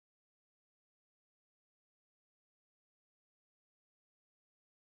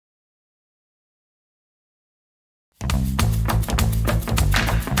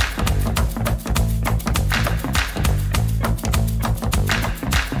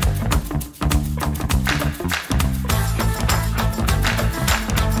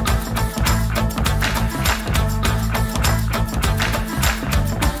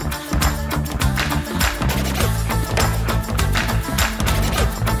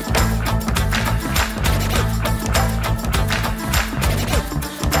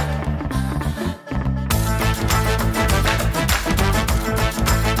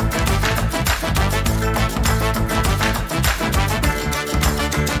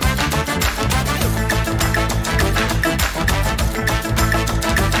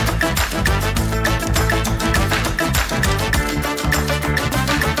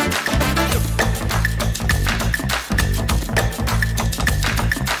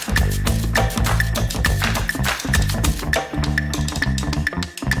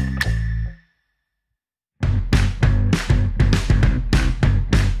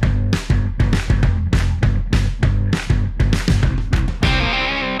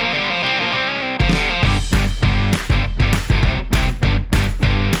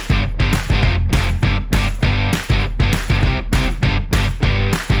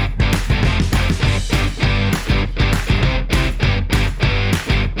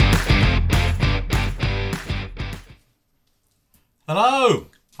Hello.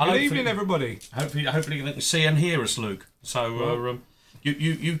 Hello. Good evening, everybody. Hopefully they can see and hear us, Luke. So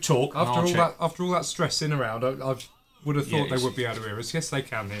you talk. After all that stressing around, I would have thought they would be able to hear us. Yes, they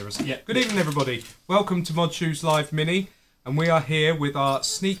can hear us. Yeah. Good evening, everybody. Welcome to Mod Shoes Live Mini, and we are here with our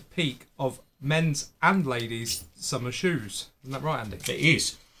sneak peek of men's and ladies' summer shoes. Isn't that right, Andy? It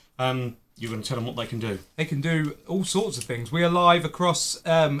is. You're going to tell them what they can do. They can do all sorts of things. We are live across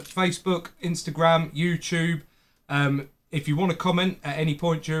Facebook, Instagram, YouTube. If you want to comment at any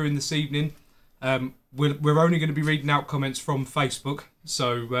point during this evening, we're only going to be reading out comments from Facebook.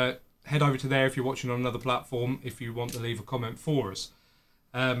 So head over to there if you're watching on another platform if you want to leave a comment for us.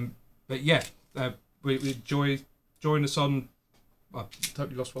 But yeah, we join us on... I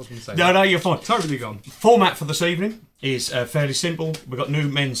totally lost what I was going to say. No, you're fine. Totally gone. Format for this evening is fairly simple. We've got new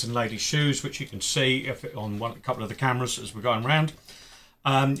men's and ladies' shoes, which you can see on a couple of the cameras as we're going around.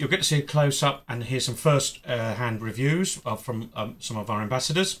 You'll get to see a close-up and hear some first-hand reviews from some of our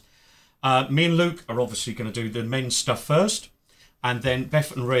ambassadors. Me and Luke are obviously going to do the men's stuff first, and then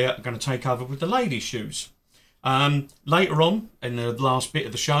Beth and Ria are going to take over with the ladies' shoes. Later on, in the last bit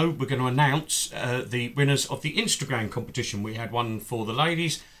of the show, we're going to announce the winners of the Instagram competition. We had one for the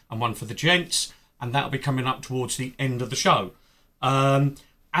ladies and one for the gents, and that'll be coming up towards the end of the show.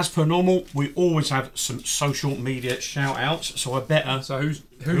 As per normal, we always have some social media shout-outs, so I better... So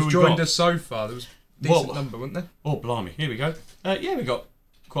who's joined us so far? There was a decent number, wasn't there? Oh, blimey. Here we go. Yeah, we got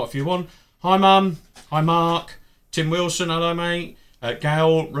quite a few on. Hi, Mum. Hi, Mark. Tim Wilson, hello, mate.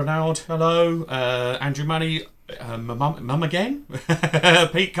 Gail, Ronald, hello. Andrew Money, Mum again.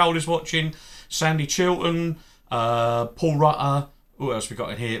 Pete Cole is watching. Sandy Chilton, Paul Rutter. Who else we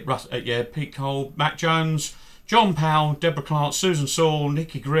got in here? Pete Cole, Matt Jones, John Powell, Deborah Clark, Susan Saul,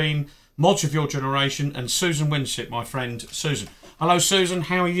 Nikki Green, Mods of Your Generation, and Susan Winsett, my friend Susan. Hello, Susan.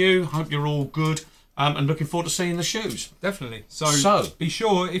 How are you? Hope you're all good. And looking forward to seeing the shoes. Definitely. So be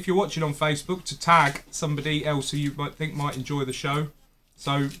sure, if you're watching on Facebook, to tag somebody else who you might think might enjoy the show,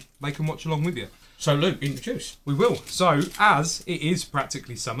 so they can watch along with you. So, Luke, introduce. We will. So, as it is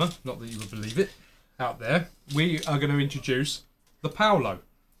practically summer, not that you would believe it, out there, we are going to introduce the Paolo.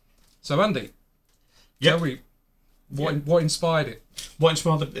 So, Andy, tell me, what inspired it? What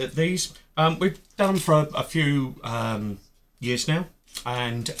inspired these? We've done them for a few years now,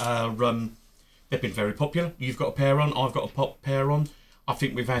 and they've been very popular. You've got a pair on, I've got a pair on. I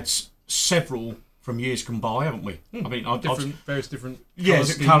think we've had several from years gone by, haven't we? I mean, various different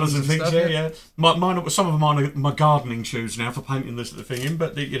colours and things. Stuff, yeah. Some of them are my gardening shoes now for painting the thing in,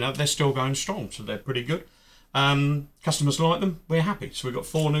 but they're still going strong, so they're pretty good. Customers like them. We're happy. So we've got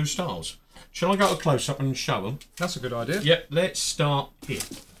 4 new styles. Shall I go to close up and show them? That's a good idea. Yep. Let's start here.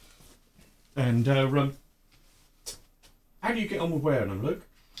 And how do you get on with wearing them, Luke?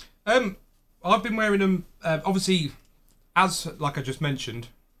 I've been wearing them, obviously, like I just mentioned,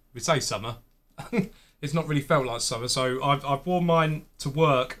 we say summer. It's not really felt like summer, so I've worn mine to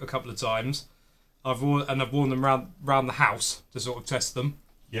work a couple of times. I've worn them round the house to sort of test them.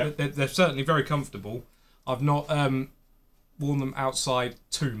 Yeah, they're certainly very comfortable. I've not worn them outside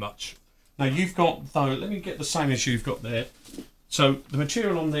too much. Now you've got though. Let me get the same as you've got there. So the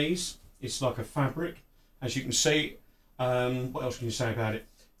material on these is like a fabric, as you can see. What else can you say about it?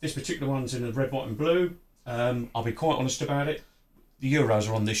 This particular one's in the red, white and blue. I'll be quite honest about it. The Euros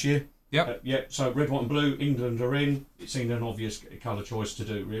are on this year. Yep. So red, white and blue, England are in. It seemed an obvious colour choice to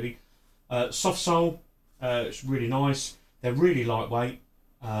do, really. Soft sole. It's really nice. They're really lightweight.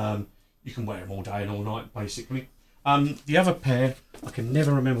 You can wear them all day and all night, basically. The other pair, I can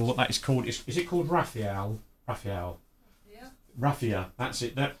never remember what that is called. Is it called Raffia? Raffia, that's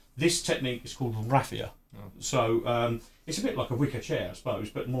it. This technique is called Raffia. Oh. So it's a bit like a wicker chair, I suppose,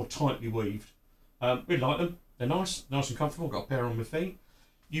 but more tightly weaved. We like them. They're nice and comfortable. Got a pair on my feet.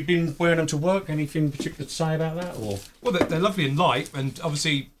 You've been wearing them to work. Anything particular to say about that? Or well, they're lovely and light, and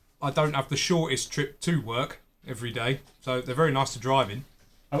obviously I don't have the shortest trip to work every day, so they're very nice to drive in.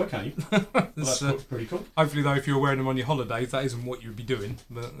 Oh, okay. Well, that's pretty cool. Hopefully, though, if you're wearing them on your holidays, that isn't what you'd be doing.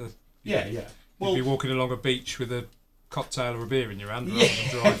 But yeah. You'd be walking along a beach with a cocktail or a beer in your hand rather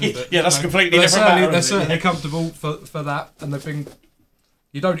than driving. But, that's completely different. They're certainly comfortable for that, and they've been.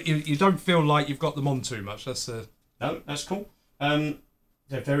 You don't feel like you've got them on too much. No, that's cool.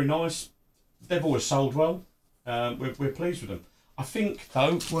 They're very nice. They've always sold well. We're pleased with them. I think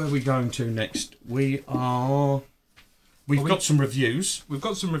though, where are we going to next? We've got some reviews. We've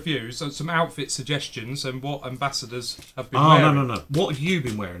got some reviews, so some outfit suggestions, and what ambassadors have been wearing. No. What have you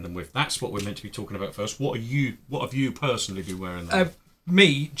been wearing them with? That's what we're meant to be talking about first. What have you personally been wearing them with?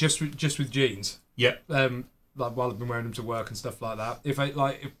 Me, just with jeans. Yep. Like while I've been wearing them to work and stuff like that. If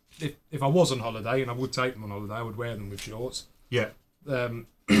I was on holiday, and I would take them on holiday, I would wear them with shorts. Yeah. And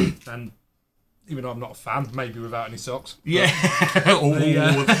even though I'm not a fan, maybe without any socks. Yeah.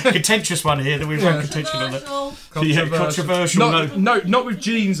 Contentious one here that we've had contention on that. Controversial. Not with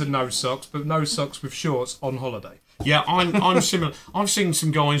jeans and no socks, but no socks with shorts on holiday. Yeah, I'm similar. I've seen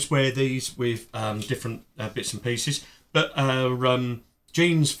some guys wear these with different bits and pieces, but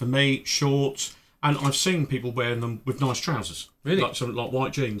jeans for me, shorts, and I've seen people wearing them with nice trousers. Really? Like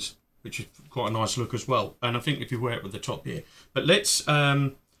white jeans, which is quite a nice look as well. And I think if you wear it with the top here. But let's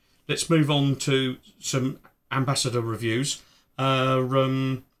move on to some ambassador reviews. Are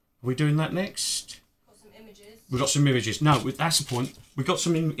we doing that next? Got some images. We've got some images. No, that's the point. We've got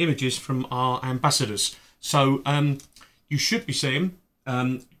some images from our ambassadors. So you should be seeing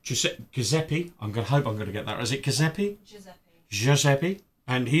Giuseppe. I hope I'm going to get that. Is it Giuseppe? Giuseppe.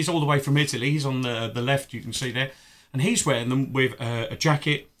 And he's all the way from Italy. He's on the left, you can see there. And he's wearing them with a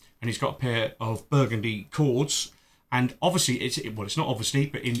jacket, and he's got a pair of burgundy cords. And obviously, it's not obviously,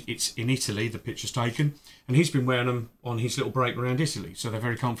 but it's in Italy, the picture's taken. And he's been wearing them on his little break around Italy, so they're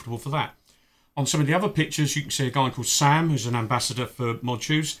very comfortable for that. On some of the other pictures, you can see a guy called Sam, who's an ambassador for Mod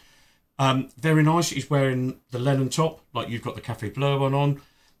Shoes. Very nice. He's wearing the Lennon top, like you've got the Cafe Bleu one on.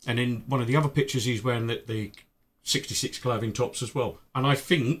 And in one of the other pictures, he's wearing the 66 clothing tops as well. And I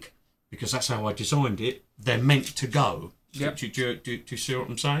think, because that's how I designed it, they're meant to go. Yep. Do you see what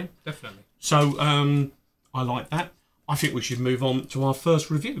I'm saying? Definitely. So I like that. I think we should move on to our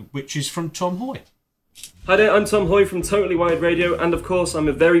first review, which is from Tom Hoy. Hi there, I'm Tom Hoy from Totally Wired Radio, and of course I'm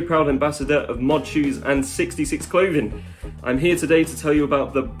a very proud ambassador of Mod Shoes and 66 Clothing. I'm here today to tell you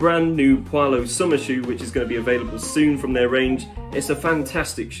about the brand new Poilo summer shoe, which is going to be available soon from their range. It's a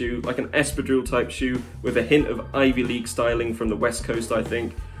fantastic shoe, like an espadrille type shoe with a hint of Ivy League styling from the West Coast, I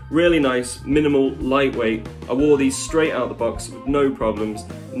think. Really nice, minimal, lightweight. I wore these straight out of the box with no problems,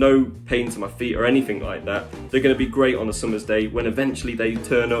 no pain to my feet or anything like that. They're going to be great on a summer's day when eventually they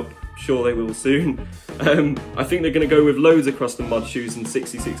turn up. Sure they will soon. I think they're going to go with loads across the Mod Shoes and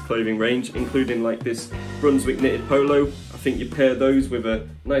 66 Clothing range, including like this Brunswick knitted polo. I think you pair those with a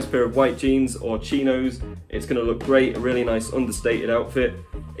nice pair of white jeans or chinos. It's going to look great, a really nice understated outfit.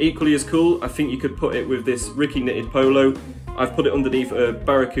 Equally as cool, I think you could put it with this Ricky knitted polo. I've put it underneath a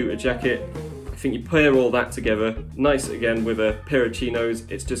Barracuda jacket. I think you pair all that together, nice again with a pair of chinos,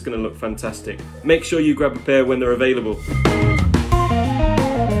 it's just going to look fantastic. Make sure you grab a pair when they're available.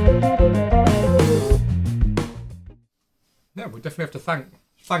 Yeah, we definitely have to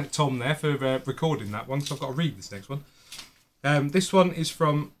thank Tom there for recording that one, so I've got to read this next one. This one is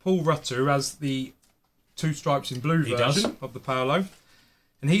from Paul Rutter, who has the two stripes in blue version of the Paolo.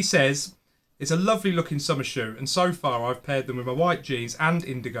 And he says, it's a lovely looking summer shoe, and so far I've paired them with my white jeans and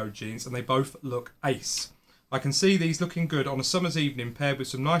indigo jeans, and they both look ace. I can see these looking good on a summer's evening paired with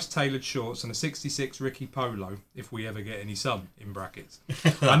some nice tailored shorts and a 66 Ricky polo, if we ever get any sun, in brackets.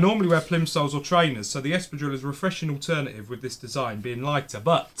 I normally wear plimsolls or trainers, so the espadrille is a refreshing alternative with this design being lighter,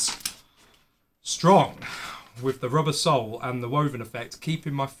 but strong, with the rubber sole and the woven effect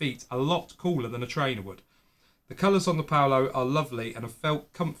keeping my feet a lot cooler than a trainer would. The colours on the Paolo are lovely and have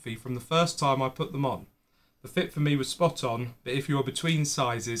felt comfy from the first time I put them on. The fit for me was spot on, but if you are between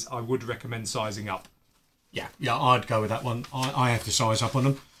sizes, I would recommend sizing up. Yeah, I'd go with that one. I have to size up on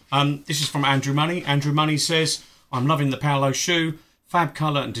them. This is from Andrew Money. Andrew Money says, I'm loving the Paolo shoe, fab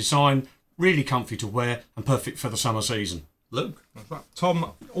colour and design, really comfy to wear and perfect for the summer season. Luke.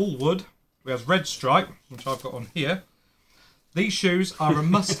 Tom Allwood, who has red stripe, which I've got on here. These shoes are a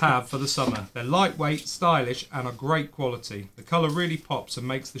must-have for the summer. They're lightweight, stylish, and are great quality. The colour really pops and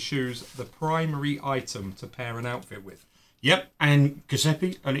makes the shoes the primary item to pair an outfit with. Yep, and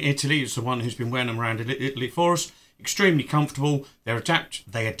Giuseppe in Italy is the one who's been wearing them around Italy for us. Extremely comfortable. They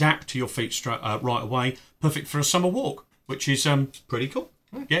adapt to your feet right away. Perfect for a summer walk, which is pretty cool.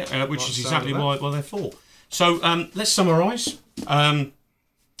 Yeah, which is exactly what they're for. So let's summarise.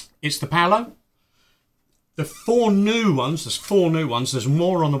 It's the Paolo. The 4 new ones, there's 4 new ones. There's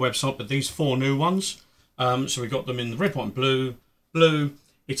more on the website, but these 4 new ones. So we got them in the red, white, and blue.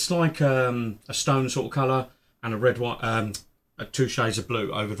 It's like a stone sort of colour and a red, white, 2 shades of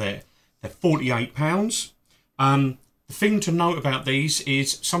blue over there. They're £48. The thing to note about these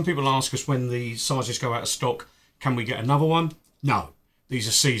is some people ask us when the sizes go out of stock, can we get another one? No, these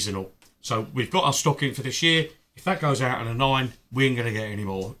are seasonal. So we've got our stock in for this year. If that goes out in a 9, we ain't going to get any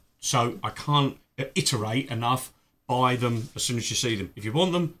more. So I can't iterate enough. Buy them as soon as you see them. If you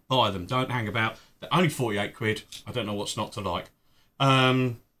want them, buy them. Don't hang about. They're only 48 quid. I don't know what's not to like.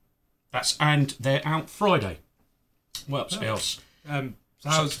 And they're out Friday. What else? So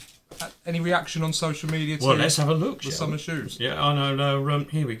how's any reaction on social media to let's have a look. the summer shoes? Yeah, I know.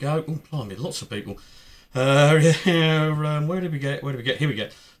 Here we go. Oh, blimey, lots of people. Where did we get? Here we go.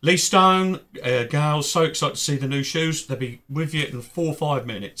 Lee Stone, Gal, so excited to see the new shoes. They'll be with you in 4 or 5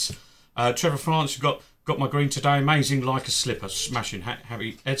 minutes. Trevor France, got my green today. Amazing, like a slipper. Smashing,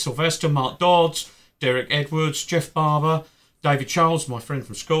 happy. Ed Sylvester, Mark Dodds, Derek Edwards, Jeff Barber, David Charles, my friend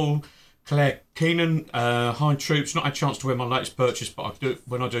from school. Claire Keenan, High Troops. Not had a chance to wear my latest purchase, but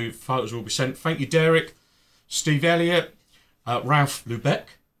when I do, photos will be sent. Thank you, Derek. Steve Elliott, Ralph Lubeck,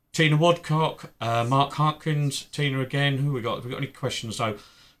 Tina Wadcock, Mark Harkins, Tina again. Who we got? Have we got any questions though?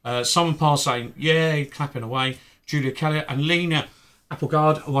 Simon Parr saying, yeah, clapping away. Julia Kelly and Lena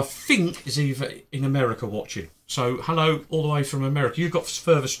Applegard, who I think is either in America watching. So hello, all the way from America. You've got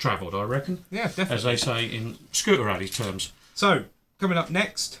furthest travelled, I reckon. Yeah, definitely. As they say in scooter rally terms. So, coming up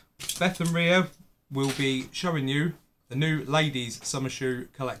next, Beth and Ria will be showing you the new ladies' summer shoe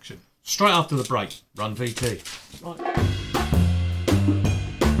collection. Straight after the break, Run VT. Right.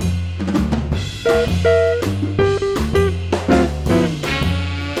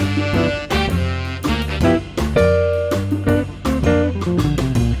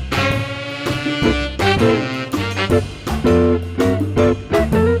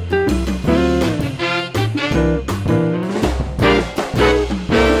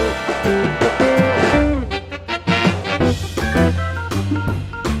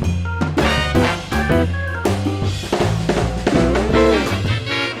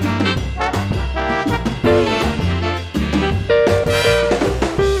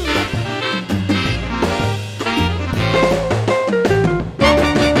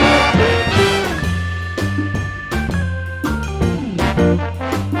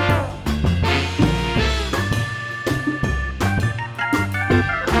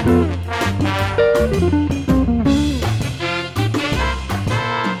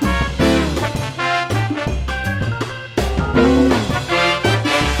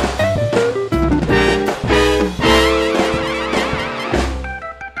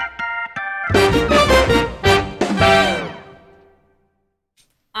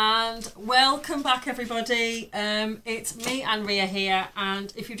 Everybody, it's me and Ria here,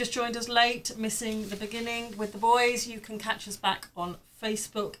 and if you just joined us late, missing the beginning with the boys, you can catch us back on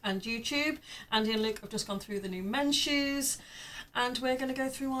Facebook and YouTube. Andy and Luke have just gone through the new men's shoes, and we're going to go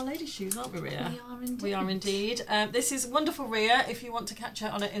through our ladies' shoes, aren't we, Ria? We are indeed. We are indeed. This is wonderful Ria. If you want to catch her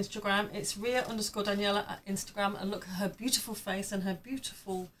on her Instagram, it's Ria_Daniela at Instagram, and look at her beautiful face and her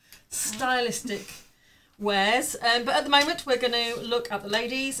beautiful stylistic wears. But at the moment we're going to look at the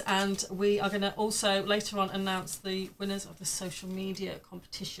ladies, and we are going to also later on announce the winners of the social media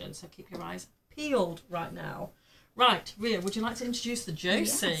competition, so keep your eyes peeled right now. Right, Ria, would you like to introduce the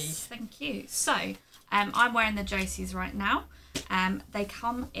Josie? Yes, thank you. So I'm wearing the Josies right now. They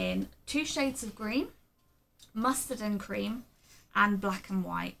come in 2 shades of green, mustard and cream, and black and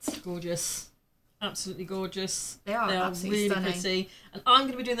white. Gorgeous. Absolutely gorgeous. They are absolutely really stunning. pretty. And I'm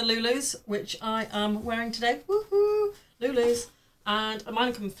going to be doing the Lulus, which I am wearing today. Woohoo! Lulus. And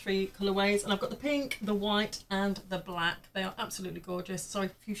mine come in 3 colourways. And I've got the pink, the white, and the black. They are absolutely gorgeous. Sorry,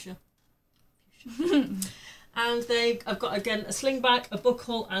 fuchsia. And I've got, again, a slingback, a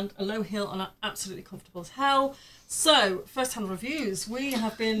buckle, and a low heel, and are absolutely comfortable as hell. So, first-hand reviews. We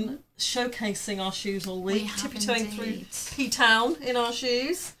have been showcasing our shoes all week, tippy-toeing through P-Town in our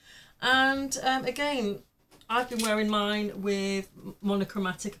shoes. And again, I've been wearing mine with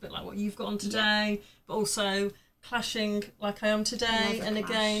monochromatic, a bit like what you've got on today, but also clashing like I am today. And clash.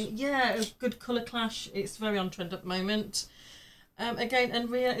 Again, yeah, a good colour clash. It's very on trend at the moment. Again, and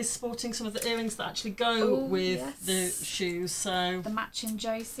Ria is sporting some of the earrings that actually go with the shoes. So the matching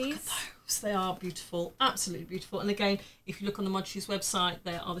Josies. They are beautiful, absolutely beautiful. And again, if you look on the Mod Shoes website,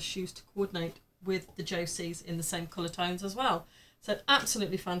 there are the shoes to coordinate with the Josies in the same colour tones as well. So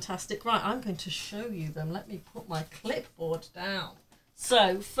absolutely fantastic. Right, I'm going to show you them. Let me put my clipboard down.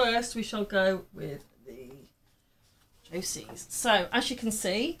 So first we shall go with the Josies. So as you can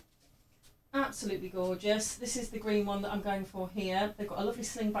see, absolutely gorgeous. This is the green one that I'm going for here. They've got a lovely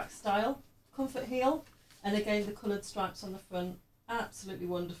slingback style, comfort heel, and again the coloured stripes on the front. Absolutely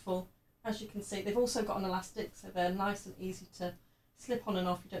wonderful. As you can see, they've also got an elastic, so they're nice and easy to slip on and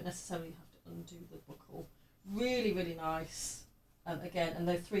off. You don't necessarily have to undo the buckle. Really, really nice. Again, and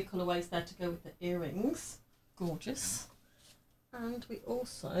those 3 colourways there to go with the earrings. Gorgeous. And we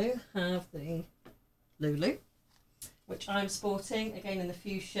also have the Lulu, which I'm sporting, again in the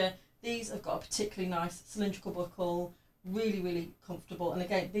fuchsia. These have got a particularly nice cylindrical buckle, really, really comfortable. And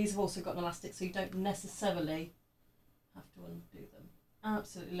again, these have also got an elastic, so you don't necessarily have to undo them.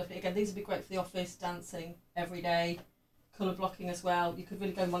 Absolutely lovely. Again, these would be great for the office, dancing, every day. Colour blocking as well. You could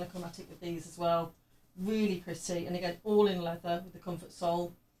really go monochromatic with these as well. Really pretty, and again all in leather with the comfort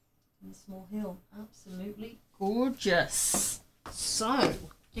sole. and the small heel. Absolutely gorgeous. So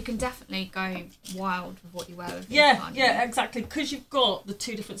You can definitely go wild with what you wear with these, yeah, can't you? yeah, exactly. Because you've got the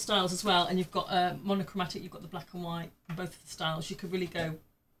two different styles as well, and you've got monochromatic. You've got the black and white in both of the styles. You could really go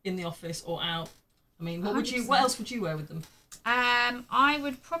in the office or out. I mean, what would you? 100%. What else would you wear with them? I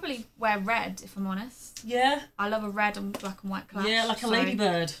would probably wear red if I'm honest. Yeah, I love a red and black and white clash. yeah, like a so-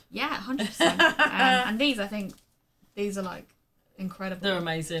 ladybird. Yeah, 100%. And these, I think, these are like incredible. They're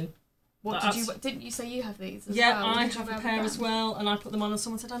amazing. What But did you? Didn't you say you have these? As Yeah, well? What I did you have a wear pair with as them? well, and I put them on, and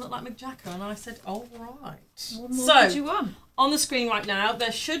someone said I look like Mick Jagger, and I said, all right. What more So did you want? on the screen right now,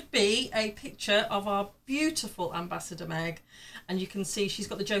 there should be a picture of our beautiful ambassador Meg, and you can see she's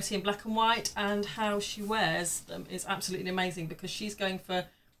got the Josie in black and white, and how she wears them is absolutely amazing because she's going for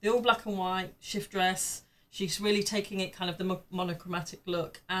the all black and white shift dress. She's really taking it kind of the monochromatic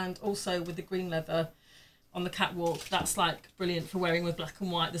look, and also with the green leather on the catwalk. That's like brilliant for wearing with black and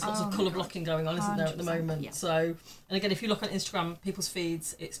white. There's lots Oh of my colour God. blocking going on, isn't there, at the 100%, moment? yeah. So, and again, if you look on Instagram, people's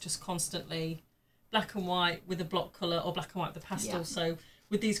feeds, it's just constantly black and white with a block colour or black and white with the pastel. Yeah. So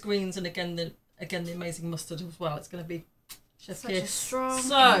with these greens and again the amazing mustard as well, it's going to be chef's Such a kiss. strong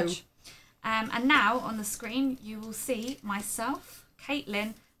So image. And now on the screen you will see myself,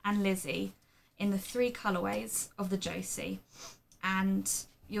 Caitlin and Lizzie in the 3 colourways of the Josie. And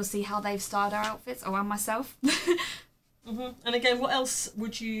you'll see how they've styled our outfits, or myself. And again, what else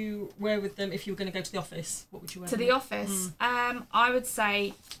would you wear with them if you were going to go to the office? What would you wear? To with the them? office, I would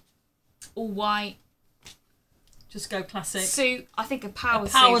say all white Just go classic. suit. I think a power,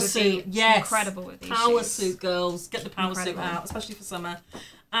 Power suit would suit, be yes. incredible with these Power shoes. suit, girls. Get the power Incredible. suit out, especially for summer.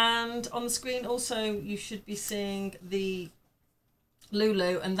 And on the screen also you should be seeing the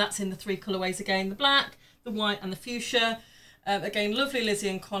Lulu, and that's in the 3 colourways again, the black, the white and the fuchsia. Again, lovely Lizzie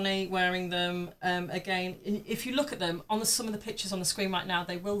and Connie wearing them. Again, if you look at them, on some of the pictures on the screen right now,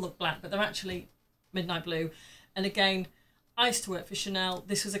 they will look black, but they're actually midnight blue. And again, I used to work for Chanel.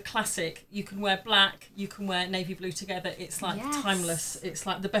 This was a classic. You can wear black, you can wear navy blue together. It's like Yes. timeless. It's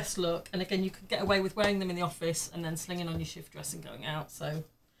like the best look. And again, you can get away with wearing them in the office and then slinging on your shift dress and going out. So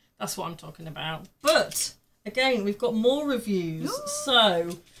that's what I'm talking about. But again, we've got more reviews. Ooh.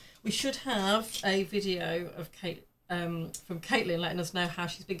 So we should have a video of Kate, from Caitlin letting us know how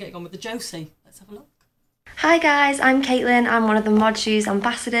she's been getting on with the Josie. Let's have a look. Hi guys, I'm Caitlin, I'm one of the Mod Shoes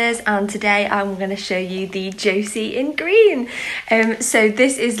ambassadors, and today I'm going to show you the Josie in green. So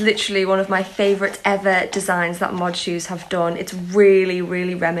this is literally one of my favourite ever designs that Mod Shoes have done. It's really,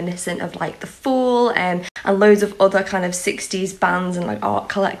 really reminiscent of like the Fool and loads of other kind of 60s bands and like art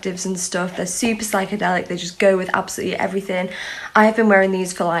collectives and stuff. They're super psychedelic, they just go with absolutely everything. I have been wearing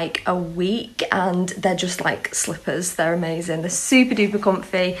these for like a week and they're just like slippers. They're amazing, they're super duper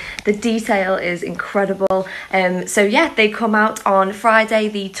comfy, the detail is incredible. So yeah, they come out on Friday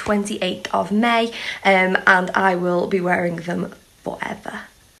the 28th of May, and I will be wearing them forever.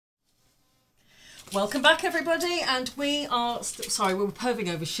 Welcome back, everybody, and we are sorry, we were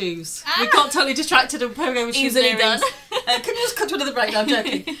perving over shoes. We got totally distracted and perving over shoes. Easily and earrings. done. Can you just cut to another break? No, I'm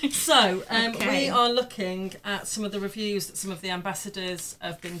joking. So Okay. we are looking at some of the reviews that some of the ambassadors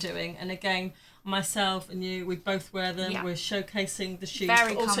have been doing, and again, myself and you, we both wear them. Yeah. We're showcasing the shoes.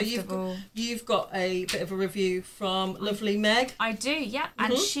 Very but also comfortable. you've got a bit of a review from lovely Meg. I do, yeah. Mm-hmm.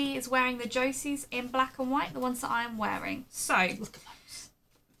 And she is wearing the Josies in black and white, the ones that I am wearing. So, Look at those.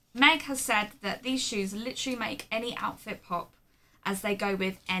 Meg has said that these shoes literally make any outfit pop as they go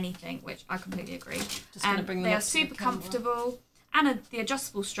with anything, which I completely agree. Just gonna bring them They up are to the super camera. comfortable, and the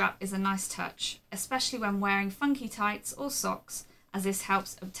adjustable strap is a nice touch, especially when wearing funky tights or socks, as this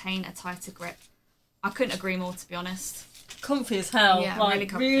helps obtain a tighter grip. I couldn't agree more, to be honest. Comfy as hell. Yeah, like, really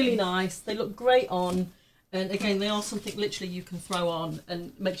comfy. really nice. They look great on. And again, they are something literally you can throw on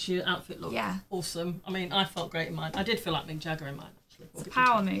and makes your outfit look Yeah. awesome. I mean, I felt great in mine. I did feel like Mick Jagger in mine, actually. It's a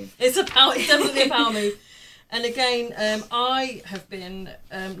power move. It's definitely a power move. And again, I have been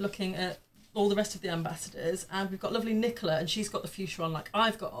looking at all the rest of the ambassadors, and we've got lovely Nicola, and she's got the fuchsia on like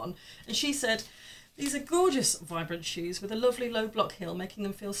I've got on. And she said, these are gorgeous, vibrant shoes with a lovely low block heel, making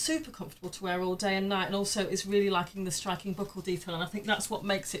them feel super comfortable to wear all day and night, and also is really liking the striking buckle detail, and I think that's what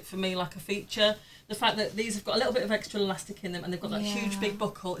makes it for me like a feature. The fact that these have got a little bit of extra elastic in them, and they've got that huge Yeah. big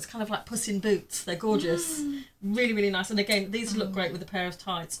buckle. It's kind of like Puss in Boots. They're gorgeous. Really, really nice. And again, these look great with a pair of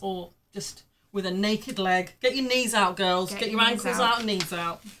tights or just with a naked leg. Get your knees out, girls. Get your knees ankles out. out and knees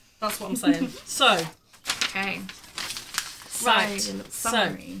out. That's what I'm saying. So, Okay. right. So, So,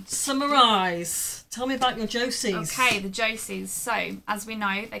 summary. summarise. Tell me about your Josies. Okay, the Josies. So, as we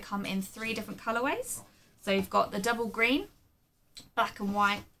know, they come in 3 different colourways. So you've got the double green, black and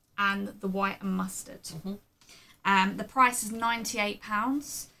white, and the white and mustard. Mm-hmm. The price is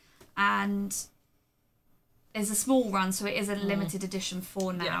 £98. and it's a small run, so it is a limited edition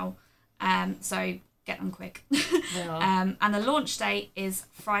for now. So get them quick. And the launch date is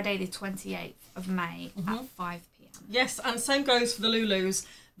Friday the 28th of May at 5 p.m. Yes, and same goes for the Lulus.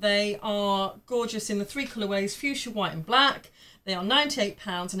 They are gorgeous in the 3 colourways, fuchsia, white and black. They are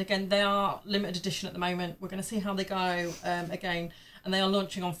 £98, and again, they are limited edition at the moment. We're going to see how they go again, and they are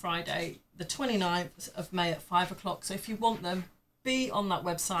launching on Friday, the 29th of May at 5 o'clock. So if you want them, be on that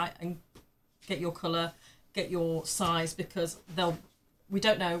website and get your colour, get your size, because we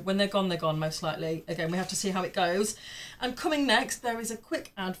don't know. When they're gone, most likely. Again, we have to see how it goes. And coming next, there is a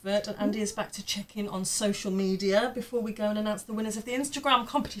quick advert, and Andy is back to check in on social media before we go and announce the winners of the Instagram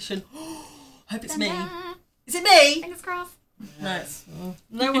competition. Hope it's me. Is it me? Fingers crossed. No,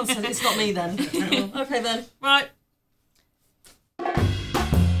 no one says it's not me then. Okay then, right.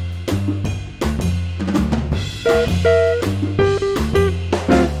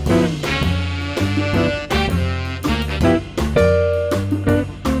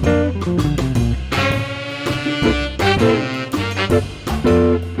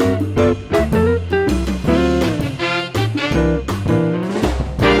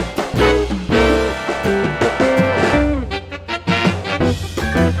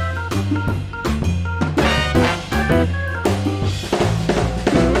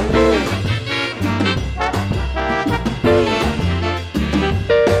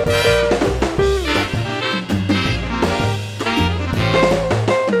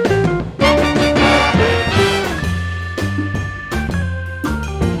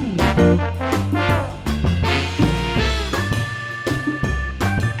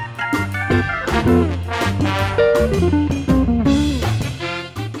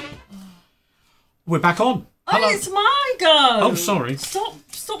 We're back on. Hello. Oh, it's my go. Oh, sorry. Stop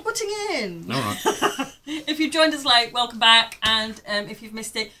putting in. All right. If you've joined us late, welcome back. And if you've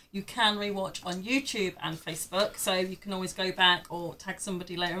missed it, you can rewatch on YouTube and Facebook. So you can always go back or tag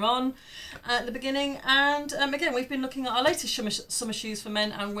somebody later on at the beginning. And again, we've been looking at our latest summer shoes for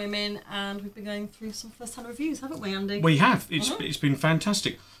men and women, and we've been going through some first-hand reviews, haven't we, Andy? We have. It's been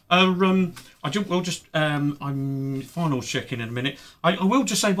fantastic. I'm final checking in a minute. I will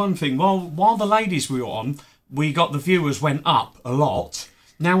just say one thing. While the ladies were on, we got the viewers went up a lot.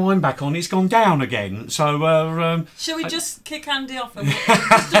 Now I'm back on, it's gone down again. So shall we just kick Andy off and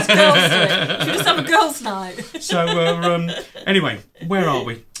just girls do it? Should we just have a girls' night? So anyway, where are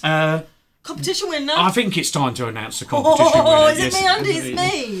we? Competition winner. I think it's time to announce the competition winner. Is it me, Andy?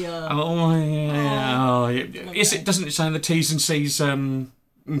 It's me. Doesn't it say in the T's and C's?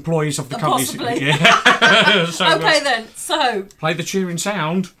 Employees of the company. Possibly. Yeah. So, okay then. So play the cheering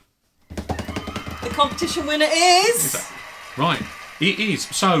sound. The competition winner is right. It is.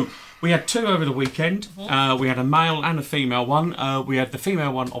 So we had 2 over the weekend. We had a male and a female one. We had the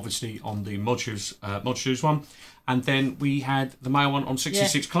female one obviously on the Mod Shoes one, and then we had the male one on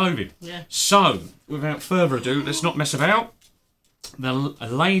 66 Clothing. Yeah. So without further ado, let's not mess about. The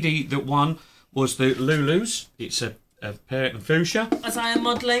lady that won was the Lulus. It's a pair in fuchsia. As I am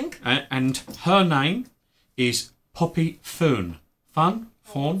modelling. And her name is Poppy Fawn. Fawn?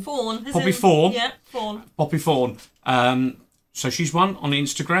 Poppy Fawn. Yeah, Fawn. Poppy Fawn. So she's won on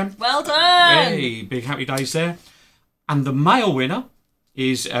Instagram. Well done. Hey, big happy days there. And the male winner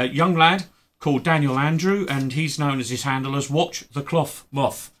is a young lad called Daniel Andrew, and he's known as his handle as Watch the Cloth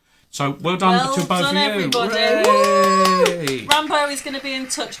Moth. So well done to both of you. Everybody. Woo! Rambo is going to be in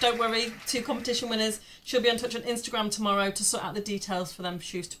touch, don't worry. 2 competition winners. She'll be in touch on Instagram tomorrow to sort out the details for them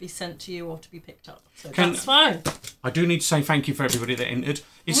shoes to be sent to you or to be picked up. So that's fine. I do need to say thank you for everybody that entered.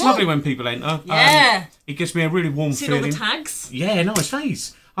 It's lovely when people enter. Yeah. It gives me a really warm feeling. All the tags? Yeah, nice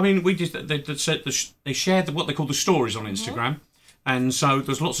face. I mean, we just they shared what they call the stories on Instagram. And so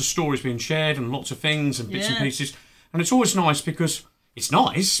there's lots of stories being shared and lots of things and bits and pieces. And it's always nice because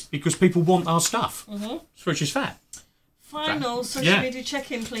people want our stuff, which is fair. Final social media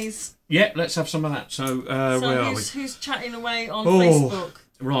check-in, please. Yeah, let's have some of that. So where are we? Who's chatting away on Facebook?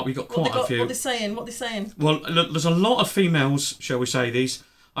 Right, we've got quite a few. What they saying? Well, look, there's a lot of females, shall we say, these.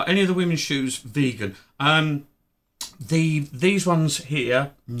 Are any of the women's shoes vegan? These ones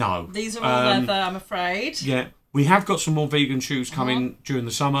here, no. These are all leather, I'm afraid. Yeah, we have got some more vegan shoes coming during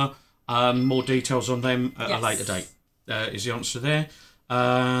the summer. More details on them at a later date. Is the answer there.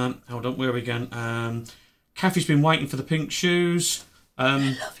 Hold on, where are we going? Kathy's been waiting for the pink shoes.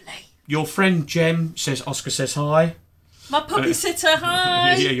 Lovely. Your friend Jem says Oscar says hi. My puppy sitter,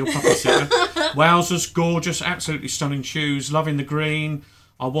 hi. Yeah, your puppy sitter. Wowzers, gorgeous, absolutely stunning shoes. Loving the green.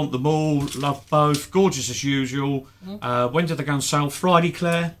 I want them all. Love both. Gorgeous as usual. When do they go on sale? Friday,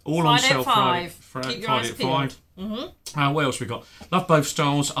 Claire. All on sale. Friday at 5. Friday at 5. What else we got? Love both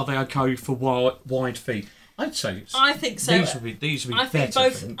styles. Are they okay for wide feet? I'd say I think so. These would be I think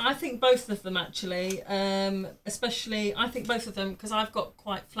better. I think both of them actually, especially I think both of them because I've got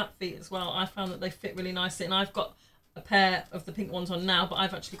quite flat feet as well. I found that they fit really nicely, and I've got a pair of the pink ones on now, but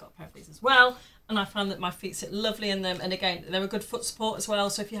I've actually got a pair of these as well, and I found that my feet sit lovely in them. And again, they're a good foot support as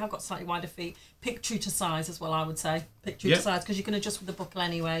well. So if you have got slightly wider feet, pick true to size as well. I would say pick true to size because you can adjust with the buckle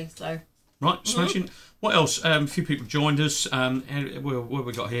anyway. So right, smashing. What else? A few people joined us. What have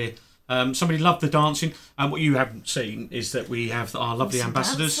we got here? Somebody loved the dancing, and what you haven't seen is that we have our lovely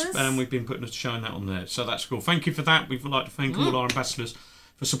ambassadors, and we've been showing that on there, so that's cool. Thank you for that. We'd like to thank all our ambassadors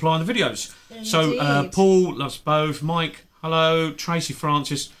for supplying the videos. Indeed. So Paul loves both, Mike, hello, Tracy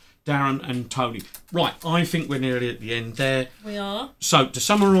Francis, Darren and Tony. Right, I think we're nearly at the end there. We are. So to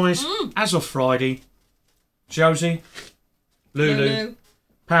summarise, as of Friday, Josie, Lulu,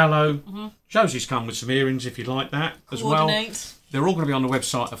 Paolo, Josie's come with some earrings if you like that as well. They're all going to be on the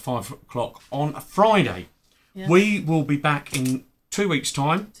website at 5 o'clock on a Friday. Yes. We will be back in 2 weeks'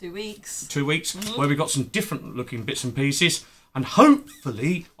 time. 2 weeks. 2 weeks, where we've got some different looking bits and pieces. And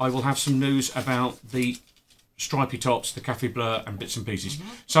hopefully I will have some news about the stripy tops, the Cafe Bleu and bits and pieces.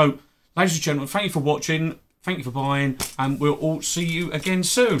 So, ladies and gentlemen, thank you for watching. Thank you for buying. And we'll all see you again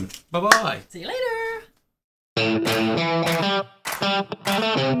soon. Bye-bye. See you later.